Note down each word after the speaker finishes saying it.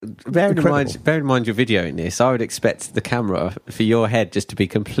bearing in mind you're videoing this, I would expect the camera for your head just to be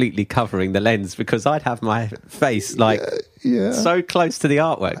completely covering the lens, because I'd have my face so close to the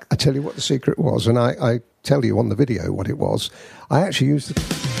artwork. I tell you what the secret was, and I tell you on the video what it was. I actually used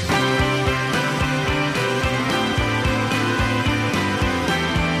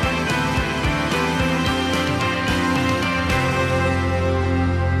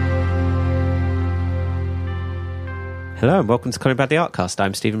Hello and welcome to Colin Bradley Artcast.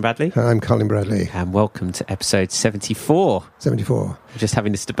 I'm Stephen Bradley. I'm Colin Bradley. And welcome to episode 74. 74. We're just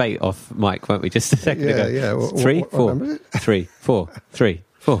having this debate off mic, weren't we, just a second ago? Yeah. Well, 3, 4, 3, 4, 3,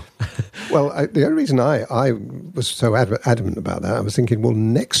 4. Well, the only reason I was so adamant about that, I was thinking, well,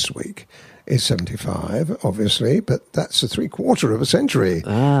 next week is 75, obviously, but that's a 3/4 of a century.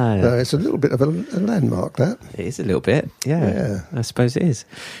 It's a little bit of a landmark, that. It is a little bit, yeah. I suppose it is.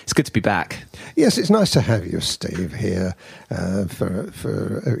 It's good to be back. Yes, it's nice to have you, Steve, here for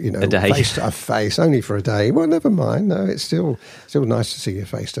a day. Face to face, only for a day. Well, never mind. No, it's still nice to see you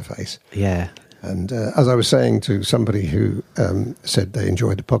face to face. Yeah. And as I was saying to somebody who said they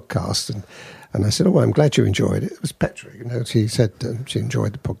enjoyed the podcast, and I said, "Oh, I'm glad you enjoyed it." It was Petra, She said she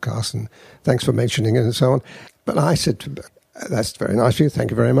enjoyed the podcast, and thanks for mentioning it and so on. But I said, "That's very nice of you.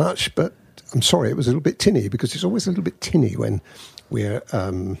 Thank you very much. But I'm sorry, it was a little bit tinny, because it's always a little bit tinny when we're,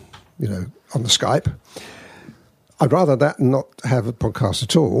 on the Skype. I'd rather that not have a podcast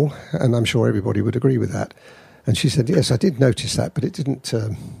at all, and I'm sure everybody would agree with that." And she said, "Yes, I did notice that, but it didn't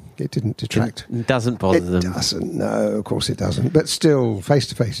detract." It doesn't bother them. It doesn't. No, of course it doesn't. But still, face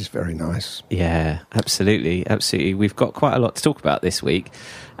to face is very nice. Yeah, absolutely. We've got quite a lot to talk about this week,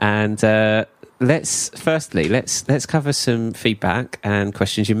 and let's cover some feedback and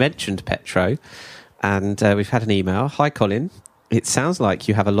questions. You mentioned Petro, and we've had an email. Hi, Colin. It sounds like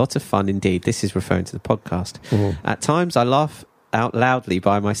you have a lot of fun indeed. This is referring to the podcast. At times, I laugh out loudly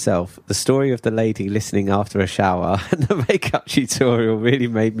by myself. The story of the lady listening after a shower and the makeup tutorial really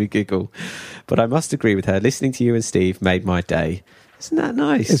made me giggle. But I must agree with her. Listening to you and Steve made my day. Isn't that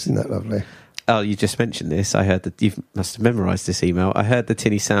nice? Isn't that lovely? Oh, you just mentioned this. I heard that you must have memorised this email. I heard the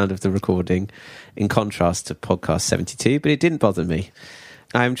tinny sound of the recording in contrast to podcast 72, but it didn't bother me.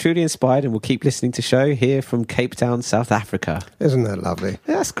 I am truly inspired and will keep listening to show here from Cape Town, South Africa. Isn't that lovely?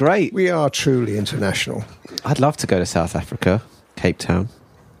 Yeah, that's great. We are truly international. I'd love to go to South Africa. Cape Town.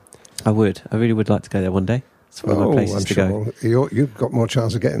 I really would like to go there one day. It's one of my places to go. You've got more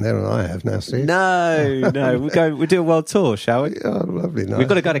chance of getting there than I have now, Steve. No. We'll do a world tour, shall we? Oh, lovely. Nice. We've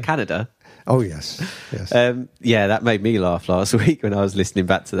got to go to Canada. Oh, yes. That made me laugh last week when I was listening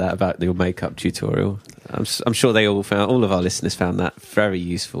back to that about your makeup tutorial. I'm sure all of our listeners found that very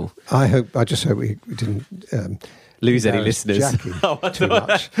useful. I just hope we didn't lose any listeners. Jackie too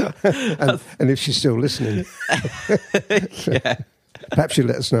much. and if she's still listening, yeah. Perhaps you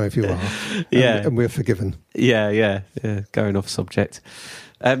let us know if you are. And we're forgiven. Yeah. Going off subject.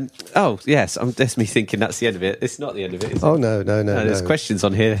 Yes, that's me thinking that's the end of it. It's not the end of it, is it? Oh, no. There's questions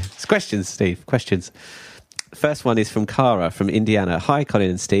on here. It's questions, Steve. Questions. First one is from Cara from Indiana. Hi,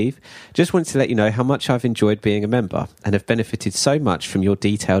 Colin and Steve. Just wanted to let you know how much I've enjoyed being a member and have benefited so much from your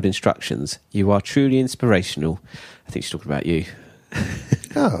detailed instructions. You are truly inspirational. I think she's talking about you.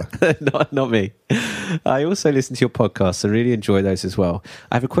 Oh. not me. I also listen to your podcasts and really enjoy those as well.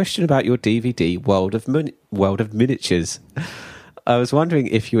 I have a question about your DVD, World of Miniatures. I was wondering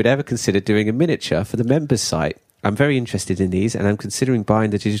if you would ever consider doing a miniature for the members site. I'm very interested in these and I'm considering buying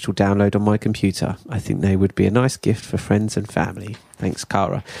the digital download on my computer. I think they would be a nice gift for friends and family. Thanks,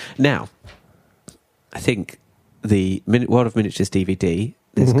 Cara. Now, I think the World of Miniatures DVD,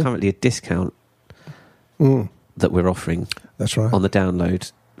 there's currently a discount that we're offering. That's right. On the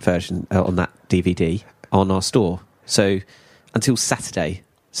download version, on that DVD, on our store. So, until Saturday.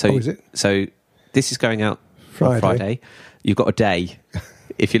 So, is it? So, this is going out on Friday. You've got a day,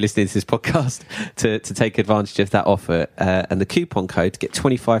 if you're listening to this podcast, to take advantage of that offer. And the coupon code to get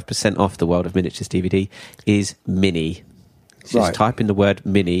 25% off the World of Miniatures DVD is MINI. So just type in the word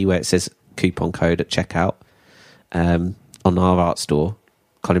MINI where it says coupon code at checkout on our art store,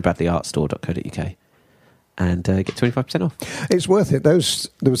 colinbradleyartstore.co.uk, and get 25% off. It's worth it. There was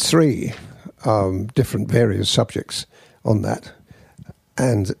 3 different various subjects on that.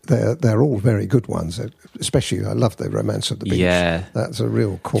 And they're all very good ones. Especially, I love the Romance of the Beach. Yeah, that's a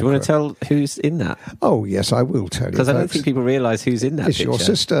real corker. Do you want to tell who's in that? Oh yes, I will tell you. Because I don't think people realise who's in that. It's picture. Your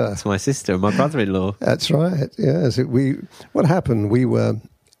sister. It's my sister and my brother-in-law. That's right. Yes. What happened? We were.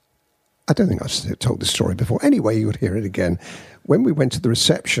 I don't think I've told this story before. Anyway, you would hear it again. When we went to the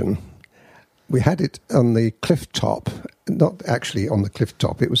reception, we had it on the cliff top, not actually on the cliff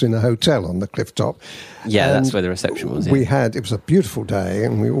top. It was in a hotel on the cliff top. Yeah, And that's where the reception was. it was a beautiful day,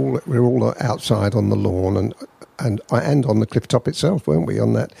 and we were all outside on the lawn and on the cliff top itself, weren't we?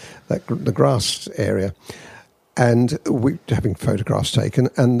 On the grass area, and we having photographs taken,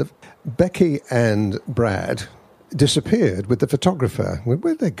 and Becky and Brad disappeared with the photographer.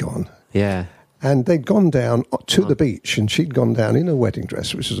 Where'd they gone? Yeah. And they'd gone down to the beach, and she'd gone down in a wedding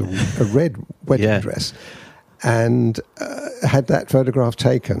dress, which was a red wedding dress, and had that photograph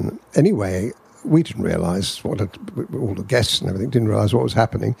taken. Anyway, we didn't realise all the guests and everything didn't realise what was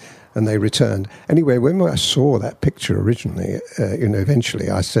happening, and they returned. Anyway, when I saw that picture originally, eventually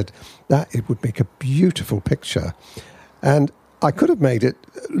I said that it would make a beautiful picture, and I could have made it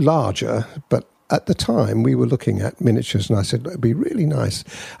larger, but at the time we were looking at miniatures, and I said it'd be really nice,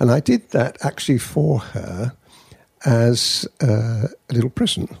 and I did that actually for her as a little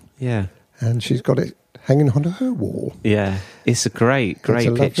present. Yeah, and she's got it hanging on her wall. Yeah, it's a great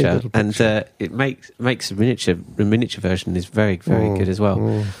picture, and it makes the miniature version is very good as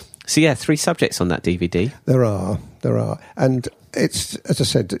well. So yeah, 3 subjects on that DVD. There are, and it's, as I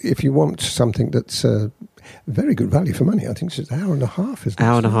said, if you want something that's very good value for money, I think it's an hour and a half. Isn't it?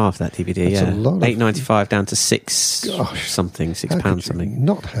 Hour and a half, that DVD. That's yeah, a lot. £8.95 down to £6 something, £6 something.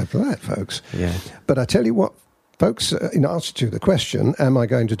 Not have that, folks. Yeah, but I tell you what. Folks, in answer to the question, am I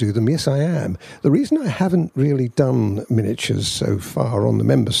going to do them? Yes, I am. The reason I haven't really done miniatures so far on the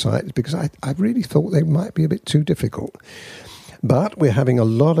member site is because I really thought they might be a bit too difficult. But we're having a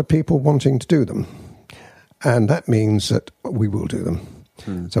lot of people wanting to do them. And that means that we will do them.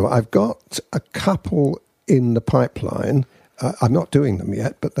 So I've got a couple in the pipeline. I'm not doing them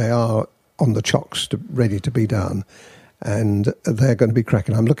yet, but they are on the chocks, ready to be done. And they're going to be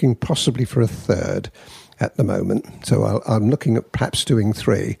cracking. I'm looking possibly for a third at the moment, so I'm looking at perhaps doing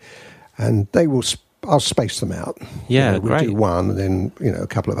 3, and I'll space them out. Yeah, we'll great. do one, and then a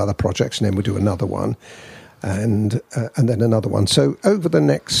couple of other projects, and then we'll do another one, and then another one. So over the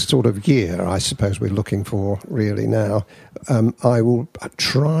next sort of year, I suppose we're looking for really now. I will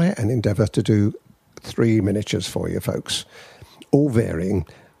try and endeavour to do 3 miniatures for you folks, all varying.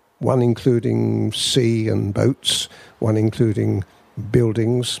 One including sea and boats, one including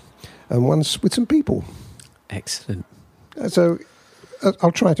buildings, and one with some people. Excellent. So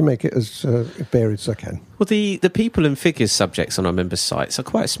I'll try to make it as varied as I can. Well, the people and figures subjects on our members' sites are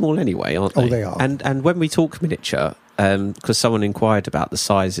quite small anyway, aren't they? Oh, they are. And when we talk miniature, because someone inquired about the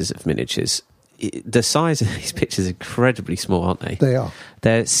sizes of miniatures, the size of these pictures are incredibly small, aren't they? They are.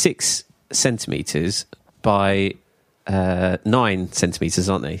 They're 6 centimetres by 9 centimetres,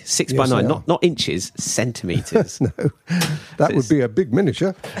 aren't they? 6 by 9, not inches, centimetres. No, that would be a big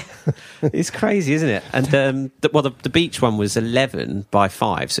miniature. It's crazy, isn't it? And the beach one was 11 by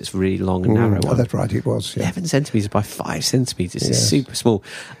 5, so it's really long and narrow. Oh, that's right, it was. Yeah. 11 centimetres by 5 centimetres. It's super small.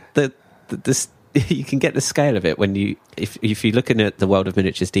 You can get the scale of it when if you're looking at the World of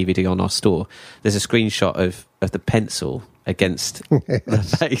Miniatures DVD on our store. There's a screenshot of the pencil against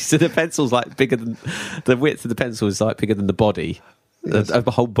the face. So the pencil's like bigger than the width of the pencil is like bigger than the body. Yes.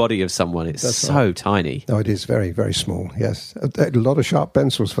 The whole body of someone. That's so tiny. No, it is very, very small. Yes, a lot of sharp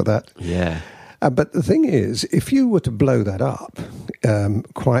pencils for that. Yeah. But the thing is, if you were to blow that up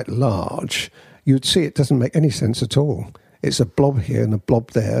quite large, you'd see it doesn't make any sense at all. It's a blob here and a blob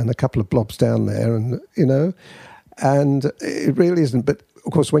there and a couple of blobs down there, and and it really isn't. But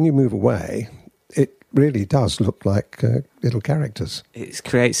of course, when you move away, it really does look like little characters. It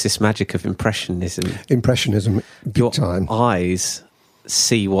creates this magic of impressionism. Impressionism, big time. Your eyes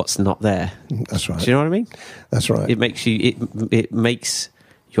see what's not there. That's right. Do you know what I mean? That's right. It makes you. It makes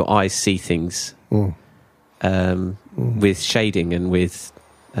your eyes see things with shading and with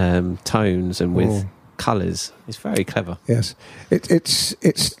tones and with colours. It's very clever. Yes, it's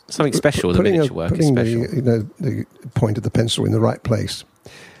something special. The miniature work is special. The point of the pencil in the right place.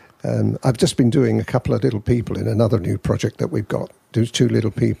 I've just been doing a couple of little people in another new project that we've got. There's 2 little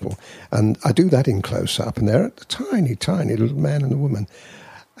people, and I do that in close up, and they're a tiny, tiny little man and a woman.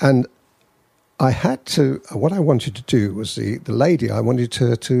 And I had to. What I wanted to do was the lady. I wanted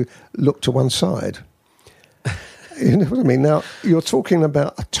her to look to one side. You know what I mean? Now, you're talking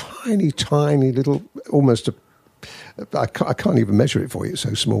about a tiny, tiny little, almost I can't even measure it for you, it's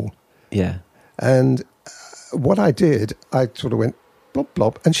so small. Yeah. And what I did, I sort of went, blob,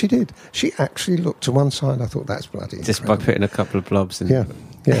 blob, and she did. She actually looked to one side. I thought, that's bloody just incredible. By putting a couple of blobs in.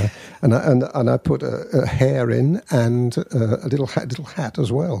 Yeah. And I put a hair in and a little hat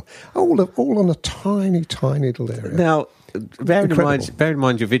as well. All on a tiny, tiny little area. Now, bearing in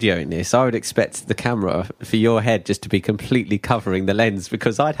mind you're videoing this, I would expect the camera for your head just to be completely covering the lens,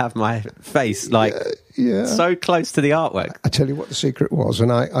 because I'd have my face so close to the artwork. I tell you what the secret was,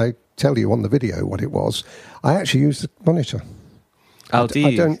 and I tell you on the video what it was. I actually used the monitor. Oh, do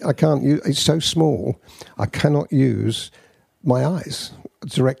you? I can't use. It's so small. I cannot use my eyes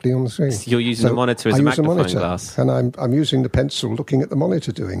directly on the screen. You're using the monitor as a magnifying glass, and I'm using the pencil, looking at the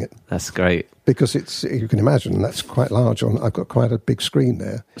monitor, doing it. That's great, because it's, you can imagine, that's quite large. I've got quite a big screen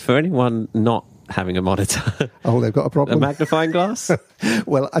there. For anyone not having a monitor, they've got a problem. A magnifying glass.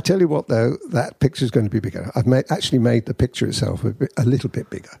 Well, I tell you what, though, that picture is going to be bigger. I've actually made the picture itself a little bit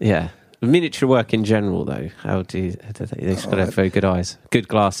bigger. Yeah. Miniature work in general, though, how do you? They've got to have very good eyes, good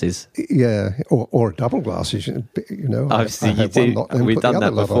glasses. Yeah, or double glasses. You know, obviously you do. We've done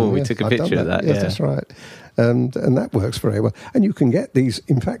that before. We took a picture of that. Yes, yeah, that's right. And that works very well. And you can get these.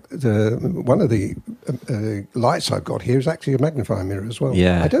 In fact, one of the lights I've got here is actually a magnifying mirror as well.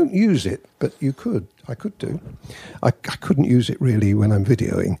 Yeah, I don't use it, but you could. I could do. I couldn't use it really when I'm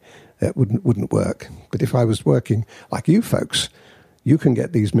videoing. That wouldn't work. But if I was working like you folks, you can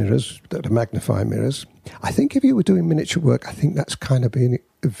get these mirrors that are magnifying mirrors. I think if you were doing miniature work, I think that's kind of being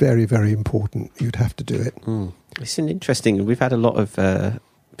very, very important. You'd have to do it. It's an interesting. We've had a lot of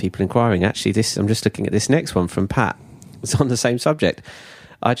people inquiring. Actually, I'm just looking at this next one from Pat. It's on the same subject.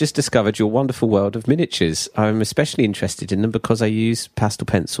 I just discovered your wonderful world of miniatures. I'm especially interested in them because I use pastel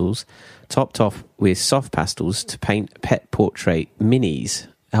pencils, topped off with soft pastels, to paint pet portrait minis,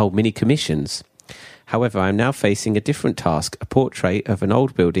 mini commissions. However, I'm now facing a different task, a portrait of an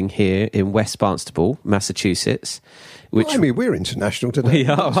old building here in West Barnstable, Massachusetts. Which, well, I mean, we're international today. We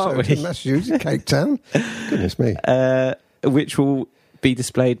are, aren't we? Massachusetts, Cape Town. Goodness me. Which will be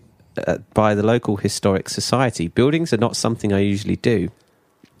displayed by the local historic society. Buildings are not something I usually do.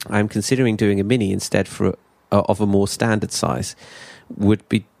 I'm considering doing a mini instead of a more standard size. Would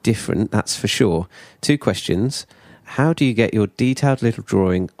be different, that's for sure. 2 questions. How do you get your detailed little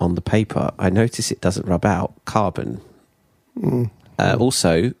drawing on the paper? I notice it doesn't rub out. Carbon.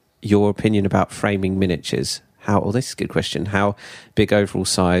 Also, your opinion about framing miniatures. This is a good question. How big overall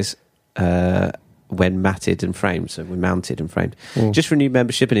size when matted and framed, so when mounted and framed. Just renew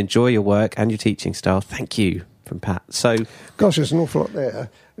membership and enjoy your work and your teaching style. Thank you, from Pat. So, gosh, there's an awful lot there.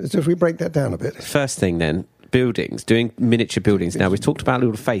 So if we break that down a bit. First thing then, buildings, doing miniature buildings. Now, we've talked about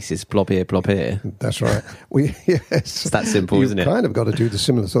little faces, blob here, blob here. That's right. Yes. It's that simple, isn't it? You've kind of got to do the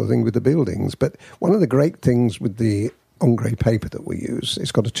similar sort of thing with the buildings. But one of the great things with the Ingres paper that we use,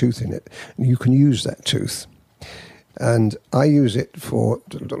 it's got a tooth in it. And you can use that tooth. And I use it for,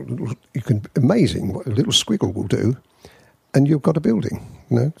 amazing what a little squiggle will do. And you've got a building.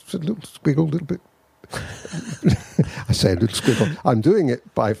 You know, it's a little squiggle, a little bit. I say a little squiggle. I'm doing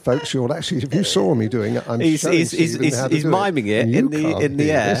it by folks who'll actually, if you saw me doing it, he's miming it in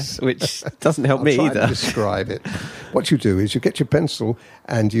the air, which doesn't help me either. To describe it. What you do is you get your pencil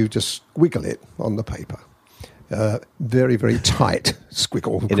and you just squiggle it on the paper. Very, very tight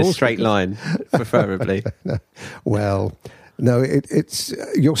squiggle. In a straight line, preferably. Well, no, it's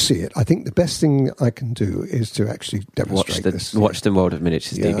you'll see it. I think the best thing I can do is to actually demonstrate this. Watch the World of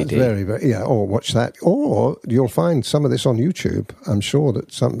Miniatures DVD. Very, very, or watch that. Or you'll find some of this on YouTube. I'm sure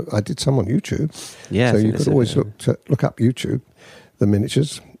that I did some on YouTube. Yeah. So you could always look up YouTube, the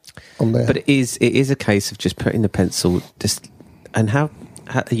miniatures on there. But it is a case of just putting the pencil and how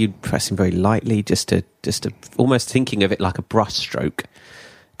are you pressing very lightly, just to almost thinking of it like a brush stroke,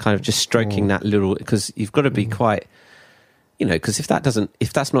 kind of just stroking that little, because you've got to be quite, because if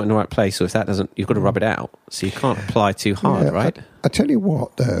that's not in the right place, or if that doesn't, you've got to rub it out, so you can't apply too hard, right? I tell you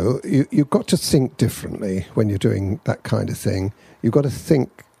what, though, you've got to think differently when you're doing that kind of thing. You've got to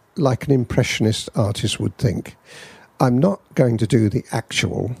think like an impressionist artist would think. I'm not going to do the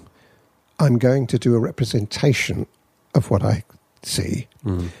actual. I'm going to do a representation of what I see,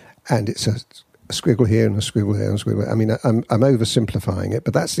 and it's a squiggle here and a squiggle there and a squiggle there. I mean, I'm oversimplifying it,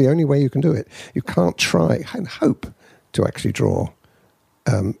 but that's the only way you can do it. You can't try and hope to actually draw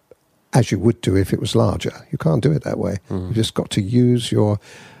as you would do if it was larger. You can't do it that way. You've just got to use your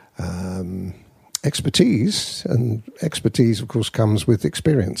expertise, and expertise, of course, comes with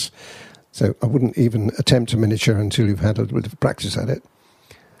experience. So I wouldn't even attempt a miniature until you've had a little bit of practice at it.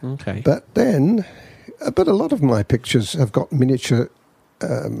 Okay. But a lot of my pictures have got miniature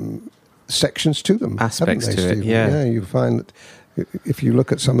sections to them. Aspects to Stephen? it, yeah. Yeah, you find that if you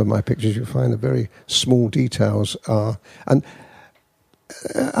look at some of my pictures, you'll find the very small details are... And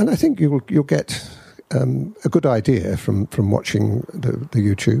I think you'll get a good idea from watching the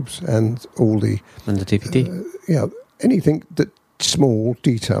YouTubes and all the... And the DVD. Anything that small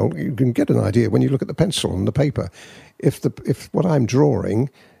detail, you can get an idea when you look at the pencil on the paper. if what I'm drawing,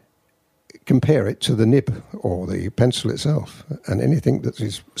 compare it to the nib or the pencil itself, and anything that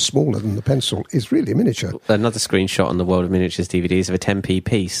is smaller than the pencil is really miniature. Another screenshot on the World of Miniatures DVDs of a 10p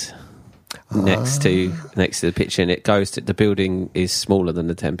piece next to the picture, and it goes to the building is smaller than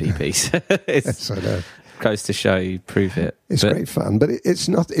the 10p piece. Yes, I know. Goes to show you, prove it. It's great fun, but it's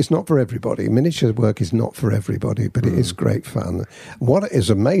not for everybody. Miniature work is not for everybody, but it is great fun. What has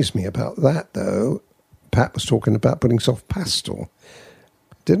amazed me about that, though, Pat was talking about putting soft pastel,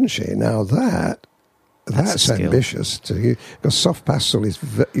 didn't she? Now that's ambitious because soft pastel is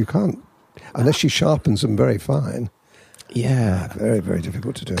you can't unless she sharpens them very fine. Yeah, very, very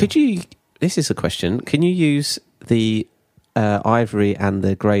difficult to do. Could you? This is a question. Can you use the ivory and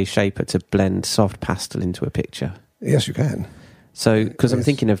the grey shaper to blend soft pastel into a picture? Yes, you can. So, because I'm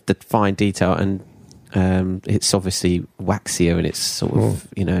thinking of the fine detail, and it's obviously waxier and it's sort of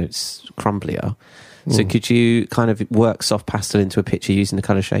it's crumblier. So could you kind of work soft pastel into a picture using the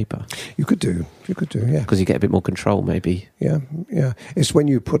colour shaper? You could do, yeah. Because you get a bit more control, maybe. Yeah. It's when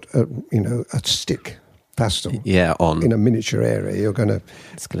you put a stick pastel on in a miniature area, you're going to,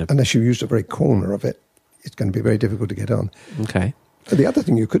 unless you use the very corner of it, it's going to be very difficult to get on. Okay. The other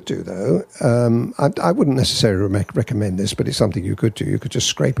thing you could do, though, I wouldn't necessarily recommend this, but it's something you could do. You could just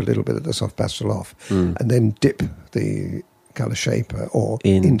scrape a little bit of the soft pastel off and then dip the colour shaper or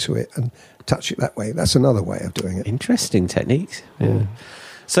into it and touch it that way. That's another way of doing it. Interesting techniques. Yeah.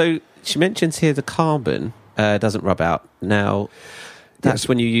 So she mentions here the carbon doesn't rub out. Now, that's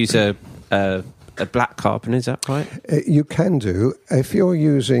when you use a black carbon, is that right? You can do. If you're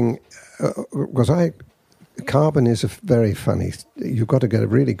using... Carbon is very funny. You've got to get a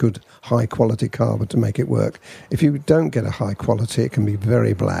really good high-quality carbon to make it work. If you don't get a high quality, it can be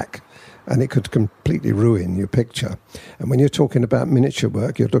very black, and it could completely ruin your picture. And when you're talking about miniature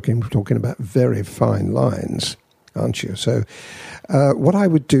work, you're talking about very fine lines, aren't you? So what I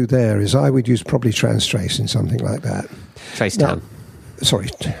would do there is I would use probably Transtrace in something like that. Trace down. Sorry.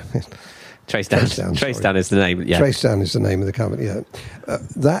 Trace down. Trace down is the name. Yeah. Trace down is the name of the company. Yeah.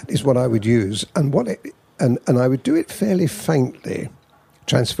 That is what I would use, and and I would do it fairly faintly,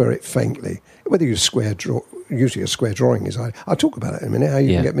 transfer it faintly. Whether you usually a square drawing is. I'll talk about it in a minute. How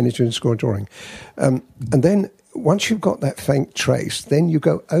you can get miniature in square drawing, and then once you've got that faint trace, then you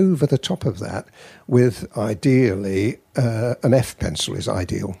go over the top of that with ideally an F pencil is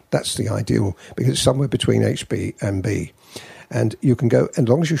ideal. That's the ideal because it's somewhere between HB and B. And you can go, as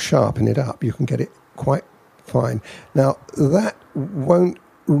long as you sharpen it up, you can get it quite fine. Now, that won't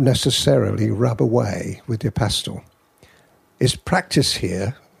necessarily rub away with your pastel. It's practice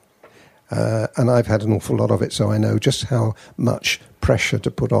here, and I've had an awful lot of it, so I know just how much pressure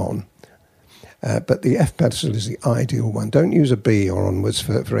to put on. But the F pencil is the ideal one. Don't use a B or onwards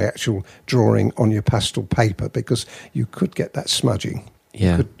for actual drawing on your pastel paper because you could get that smudging.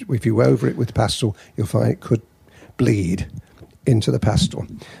 Yeah. If you over it with pastel, you'll find it could bleed into the pastel.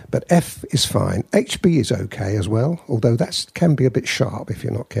 But F is fine. HB is okay as well, although that can be a bit sharp if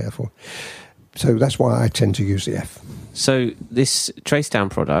you're not careful. So that's why I tend to use the F. So this Trace Down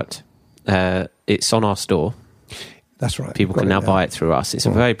product, it's on our store. That's right. People can now buy it through us. It's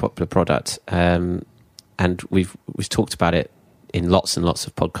a very popular product, and we've talked about it in lots and lots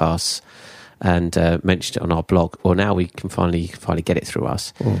of podcasts and mentioned it on our blog. Or now we can finally get it through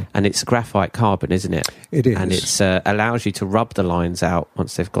us. And it's graphite carbon, isn't it? It is. And it allows you to rub the lines out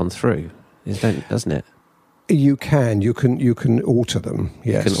once they've gone through, doesn't it? You can alter them.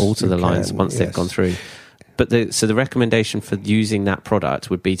 Yes, you can alter the lines once they've gone through. But the recommendation for using that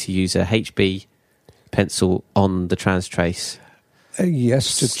product would be to use a HB pencil on the Transtrace.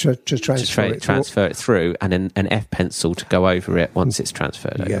 Yes, to transfer it through, and then an F pencil to go over it once it's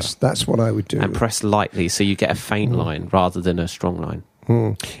transferred over. Yes, that's what I would do. And press lightly so you get a faint line rather than a strong line.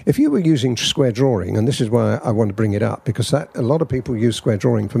 If you were using square drawing, and this is why I want to bring it up, because a lot of people use square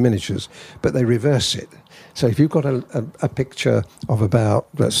drawing for miniatures, but they reverse it. So if you've got a picture of about,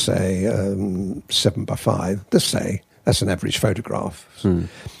 let's say, 7x5, let's say, that's an average photograph,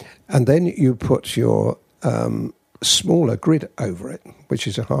 and then you put your smaller grid over it, which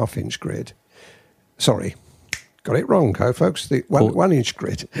is a 1/2-inch grid. Sorry, got it wrong, folks. The 1-inch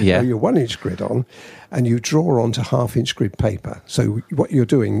grid. Yeah. Your 1-inch grid on, and you draw onto 1/2-inch grid paper. So what you're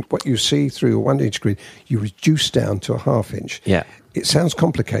doing, what you see through a 1-inch grid, you reduce down to a 1/2-inch. Yeah. It sounds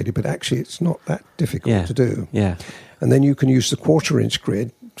complicated, but actually it's not that difficult to do. Yeah. And then you can use the 1/4-inch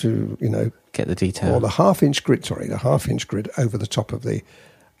grid to, get the detail. Or the 1/2-inch grid over the top of the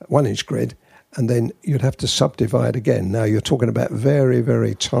 1-inch grid. And then you'd have to subdivide again. Now you're talking about very,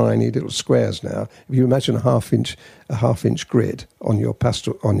 very tiny little squares. Now, if you imagine a half-inch grid on your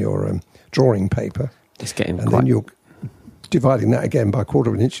drawing paper, it's getting and then dividing that again by a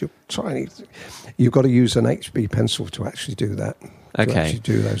quarter of an inch, you're tiny. You've got to use an HB pencil to actually do that. To actually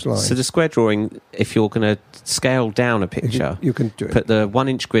do those lines. So the square drawing, if you're going to scale down a picture, you can do it. Put the 1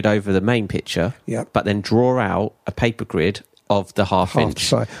 inch grid over the main picture, but then draw out a paper grid of the half inch.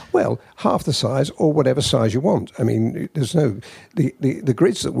 Size. Well, half the size or whatever size you want. I mean, there's no the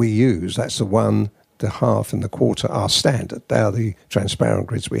grids that we use. That's the 1, the half, and the quarter are standard. They are the transparent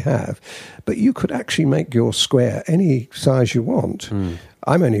grids we have. But you could actually make your square any size you want.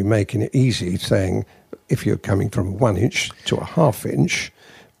 I'm only making it easy, saying if you're coming from 1 inch to a half inch,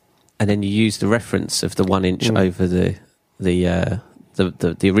 and then you use the reference of the 1 inch over the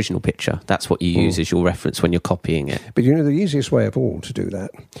original picture. That's what you use as your reference when you're copying it. But the easiest way of all to do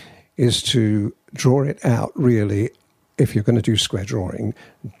that is to draw it out. Really, if you're going to do square drawing,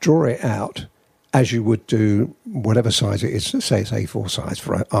 draw it out as you would do whatever size it is. Let's say it's A4 size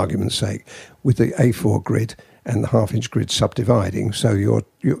for argument's sake, with the A4 grid and the half-inch grid subdividing, so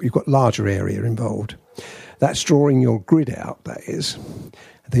you've got larger area involved. That's drawing your grid out, that is.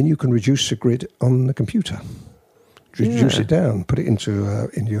 Then you can reduce the grid on the computer. Reduce it down, put it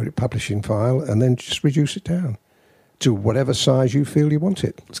into your publishing file, and then just reduce it down to whatever size you feel you want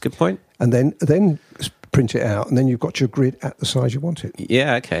it. That's a good point. And then print it out, and then you've got your grid at the size you want it.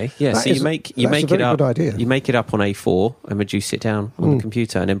 Yeah, okay. Yeah, so you make it up. Good idea. You make it up on A4 and reduce it down on the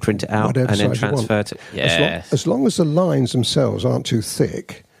computer, and then print it out, whatever and then transfer to. Yeah. As long as the lines themselves aren't too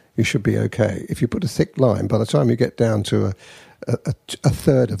thick, you should be okay. If you put a thick line, by the time you get down to a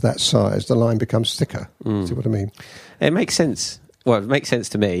third of that size, the line becomes thicker. See what I mean? It makes sense. Well, it makes sense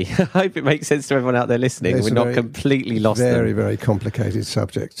to me. I hope it makes sense to everyone out there listening. We're not completely lost. Very, very complicated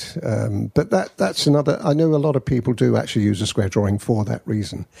subject. But that's another. I know a lot of people do actually use a square drawing for that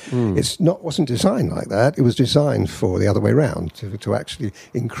reason. It's wasn't designed like that. It was designed for the other way around, to actually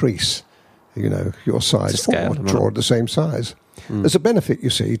increase, your size or draw at the same size. There's a benefit, you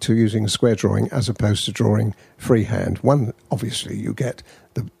see, to using a square drawing as opposed to drawing freehand. One, obviously, you get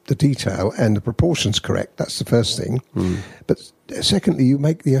the detail and the proportions correct. That's the first thing. But secondly, you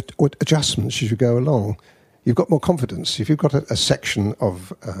make the adjustments as you go along. You've got more confidence. If you've got a section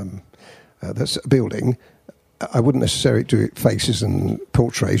of that's a building, I wouldn't necessarily do it faces and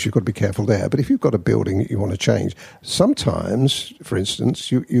portraits. You've got to be careful there. But if you've got a building that you want to change, sometimes, for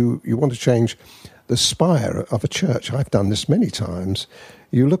instance, you want to change the spire of a church. I've done this many times.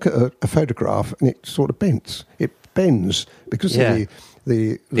 You look at a photograph and it sort of bends. It bends because the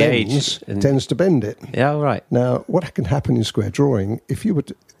lens tends to bend it. Yeah, right. Now, what can happen in square drawing, if you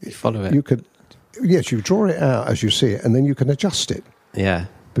would... follow it. You could... Yes, you draw it out as you see it, and then you can adjust it. Yeah.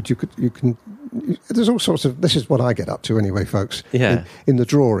 But you can... There's all sorts of... This is what I get up to anyway, folks. Yeah. In the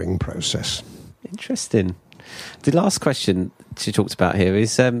drawing process. Interesting. The last question she talked about here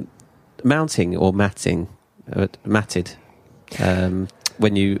is... mounting or matting, matted.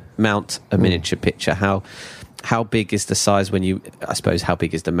 When you mount a miniature picture, how big is the size when you? I suppose how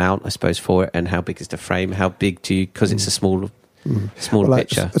big is the mount? I suppose for it, and how big is the frame? How big do you? Because it's a smaller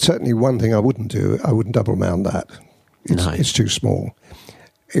picture. Certainly, one thing I wouldn't do. I wouldn't double mount that. It's too small.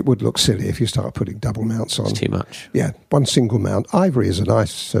 It would look silly if you start putting double mounts on. It's too much. Yeah, one single mount. Ivory is a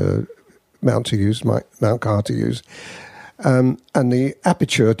nice mount to use. Mount card to use. And the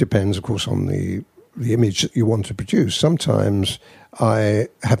aperture depends, of course, on the image that you want to produce. Sometimes I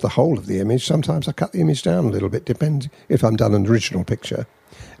have the whole of the image. Sometimes I cut the image down a little bit. Depends if I'm done an original picture.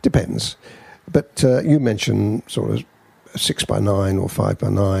 Depends. But you mentioned sort of 6x9 or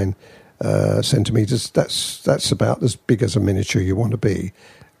 5x9 centimetres. That's about as big as a miniature you want to be.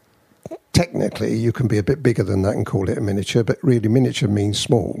 Technically, you can be a bit bigger than that and call it a miniature, but really miniature means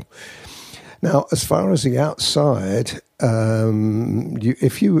small. Now, as far as the outside,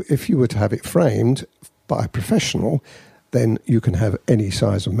 if you were to have it framed by a professional, then you can have any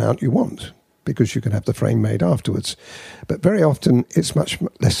size of mount you want because you can have the frame made afterwards. But very often, it's much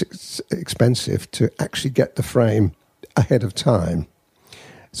less expensive to actually get the frame ahead of time.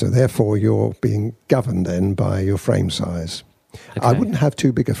 So therefore, you're being governed then by your frame size. Okay. I wouldn't have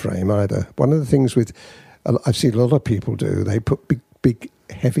too big a frame either. One of the things I've seen a lot of people do, they put big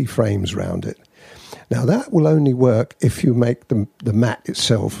heavy frames around it. Now that will only work if you make the mat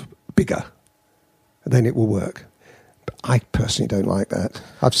itself bigger. Then it will work. But I personally don't like that.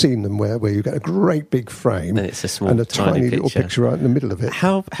 I've seen them where you get a great big frame and it's a small, and a tiny little picture right in the middle of it.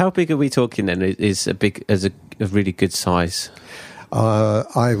 How big are we talking then? Is a really good size?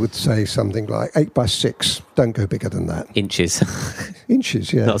 I would say something like 8x6. Don't go bigger than that. Inches.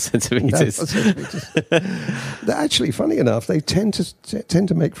 Inches, yeah. Not centimetres. No, not centimetres. They're actually, funny enough, they tend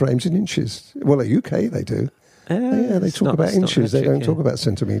to make frames in inches. Well, in the UK they do. Yeah, they it's talk not- about it's not inches. They metric, don't yeah. talk about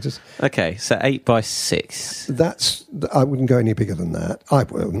centimetres. Okay, so 8x6. I wouldn't go any bigger than that. I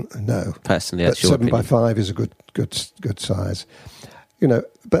wouldn't. No. Personally, But that's your 7x5 is a good size.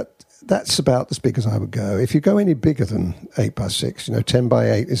 But that's about as big as I would go. If you go any bigger than 8x6,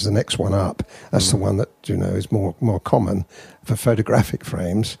 10x8 is the next one up. That's the one that is more common for photographic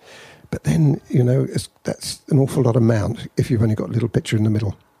frames. But then that's an awful lot of mount if you've only got a little picture in the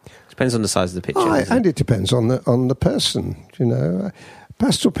middle. Depends on the size of the picture. doesn't And it depends on the person.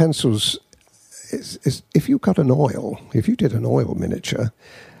 Pastel pencils is if you got if you did an oil miniature,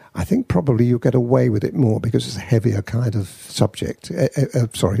 I think probably you'll get away with it more because it's a heavier kind of subject.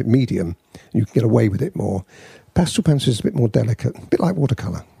 Medium. You can get away with it more. Pastel pencil is a bit more delicate, a bit like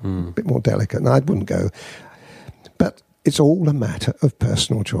watercolour, a bit more delicate. And I wouldn't go. But it's all a matter of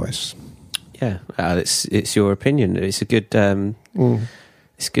personal choice. Yeah, it's your opinion. It's a good.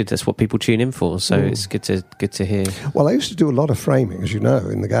 It's good. That's what people tune in for. So it's good to hear. Well, I used to do a lot of framing, as you know,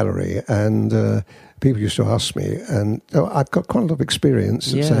 in the gallery, and people used to ask me, and I've got quite a lot of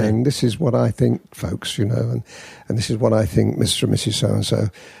experience of saying, this is what I think, folks, and this is what I think, Mr. and Mrs. So-and-so.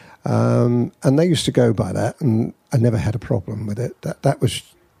 And they used to go by that, and I never had a problem with it.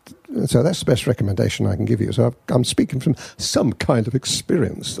 So that's the best recommendation I can give you. So I'm speaking from some kind of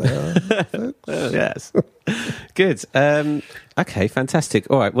experience there. folks. Yes. Good. Okay, fantastic.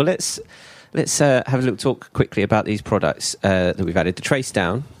 All right, well, let's have a little talk quickly about these products that we've added. The Trace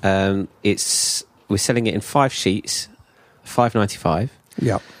Down, we're selling it in 5 sheets, $5.95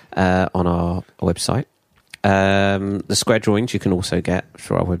 on our website. The square drawings you can also get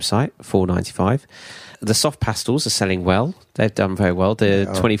through our website, $4.95. The soft pastels are selling well. They've done very well.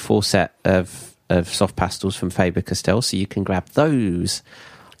 The 24 set of soft pastels from Faber-Castell, so you can grab those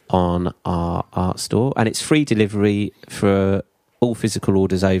on our art store. And it's free delivery for all physical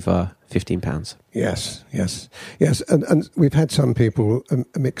orders over £15. Yes. And we've had some people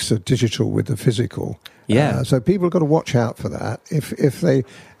mix a digital with the physical. Yeah. So people have got to watch out for that. If they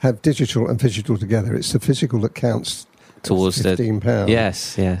have digital and physical together, it's the physical that counts towards £15.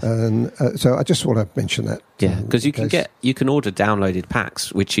 Yes. And so I just want to mention that. Yeah, because you can order downloaded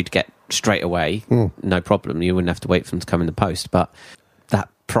packs, which you'd get straight away, no problem. You wouldn't have to wait for them to come in the post. But that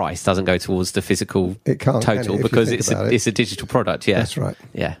price doesn't go towards the physical total because it's a digital product. Yeah, that's right.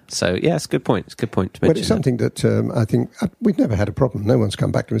 Yeah, so it's a good point. It's a good point to mention. But it's something that I think we've never had a problem. No one's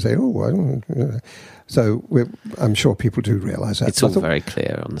come back to me and say, "Oh, well." So I'm sure people do realise that. It's all very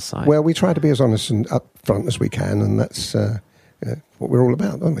clear on the site. Well, we try to be as honest and upfront as we can, and that's what we're all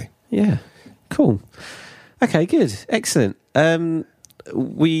about, aren't we? Yeah, cool. Okay, good, excellent.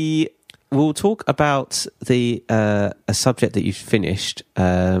 We will talk about a subject that you've finished,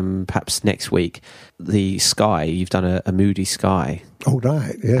 perhaps next week. The sky. You've done a moody sky. Oh,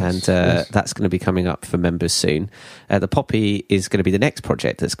 right, yes. And that's going to be coming up for members soon. The Poppy is going to be the next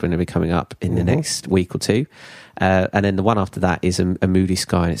project that's going to be coming up in the next week or two. And then the one after that is a moody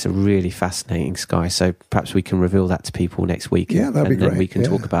sky, and it's a really fascinating sky. So perhaps we can reveal that to people next week. Yeah, that'd be great. And then we can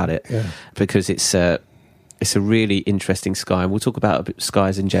talk about it because it's a really interesting sky, and we'll talk about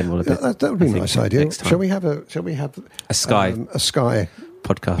skies in general a bit. That would be a nice idea. Shall we have a sky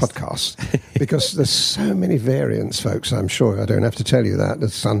podcast? Because there's so many variants, folks. I'm sure I don't have to tell you that.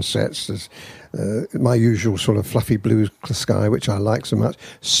 There's sunsets. There's my usual sort of fluffy blue sky, which I like so much.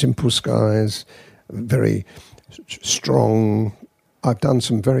 Simple skies, very strong. I've done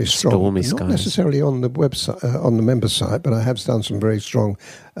some very strong, stormy skies. Not necessarily on the website, on the member site, but I have done some very strong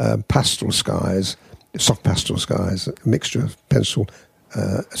pastel skies. Soft pastel skies, a mixture of pencil,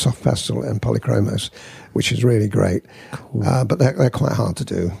 soft pastel and polychromos, which is really great. Cool. But they're quite hard to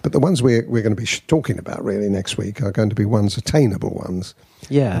do. But the ones we're going to be talking about really next week are going to be ones, attainable ones.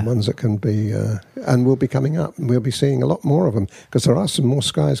 Yeah. And ones that can be, and will be coming up. And we'll be seeing a lot more of them because there are some more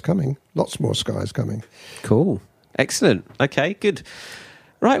skies coming, lots more skies coming. Cool. Excellent. Okay, good.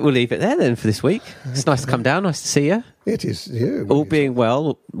 Right, we'll leave it there then for this week. It's nice to come down. Nice to see you. It is you. All being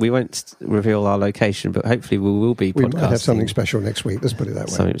well, we won't reveal our location, but hopefully we will be podcasting. We might have something special next week. Let's put it that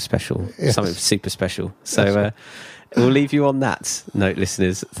way. Something special. Yes. Something super special. So we'll leave you on that note,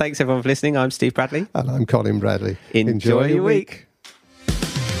 listeners. Thanks everyone for listening. I'm Steve Bradley. And I'm Colin Bradley. Enjoy your week.